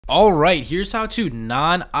All right, here's how to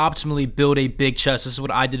non-optimally build a big chest. This is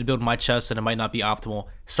what I did to build my chest, and it might not be optimal.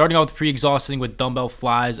 Starting off with pre-exhausting with dumbbell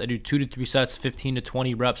flies. I do 2 to 3 sets, 15 to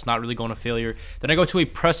 20 reps, not really going to failure. Then I go to a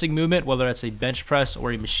pressing movement, whether that's a bench press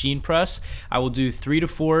or a machine press. I will do 3 to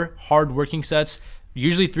 4 hard working sets.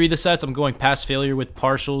 Usually 3 of the sets, I'm going past failure with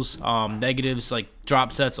partials, negatives, like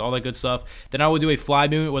drop sets, all that good stuff. Then I will do a fly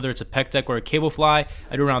movement, whether it's a pec deck or a cable fly.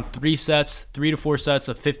 I do around 3 sets, 3 to 4 sets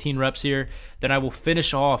of 15 reps here. Then I will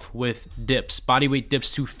finish off with dips, body weight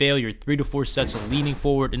dips to failure, 3 to 4 sets of leaning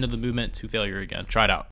forward into the movement to failure again. Try it out.